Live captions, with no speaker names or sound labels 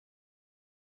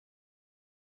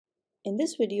In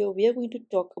this video, we are going to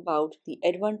talk about the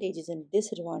advantages and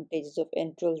disadvantages of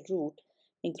enteral route,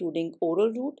 including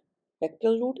oral route,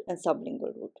 rectal route, and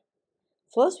sublingual route.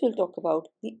 First, we'll talk about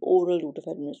the oral route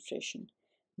of administration.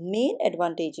 Main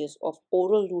advantages of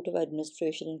oral route of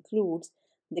administration includes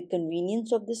the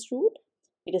convenience of this route,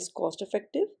 it is cost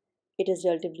effective, it is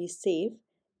relatively safe,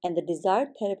 and the desired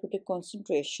therapeutic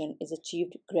concentration is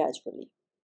achieved gradually.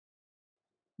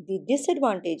 The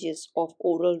disadvantages of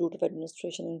oral route of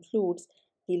administration includes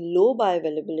the low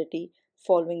bioavailability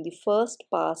following the first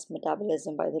pass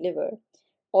metabolism by the liver.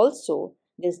 Also,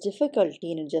 there's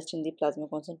difficulty in adjusting the plasma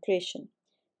concentration.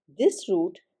 This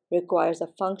route requires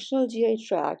a functional GI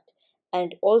tract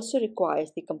and also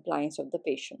requires the compliance of the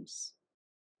patients.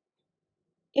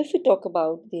 If we talk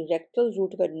about the rectal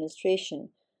route of administration,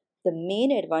 the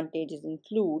main advantages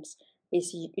includes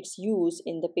its use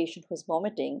in the patient who is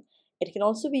vomiting. It can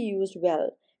also be used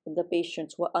well in the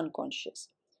patients who are unconscious.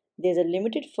 There's a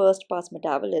limited first pass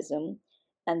metabolism,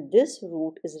 and this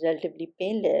route is relatively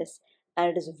painless and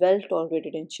it is well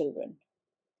tolerated in children.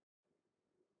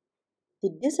 The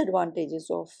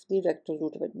disadvantages of the rectal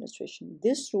route of administration.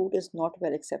 This route is not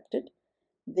well accepted.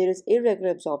 There is irregular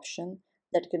absorption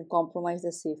that can compromise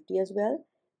the safety as well,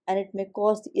 and it may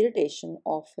cause the irritation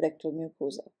of rectal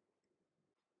mucosa.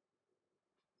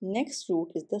 Next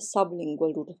route is the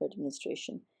sublingual route of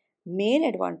administration. Main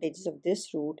advantages of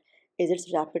this route is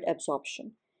its rapid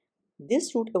absorption.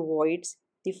 This route avoids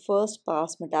the first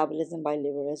pass metabolism by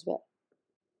liver as well.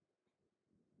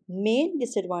 Main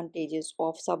disadvantages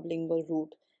of sublingual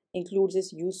route includes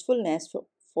its usefulness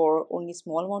for only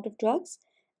small amount of drugs,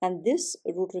 and this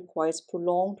route requires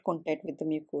prolonged contact with the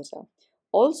mucosa.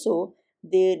 Also,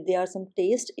 there are some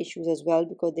taste issues as well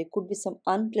because there could be some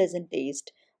unpleasant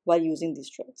taste while using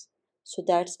these drugs. So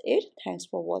that's it. Thanks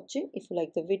for watching. If you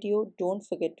like the video, don't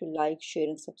forget to like, share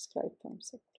and subscribe.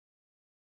 PharmCept.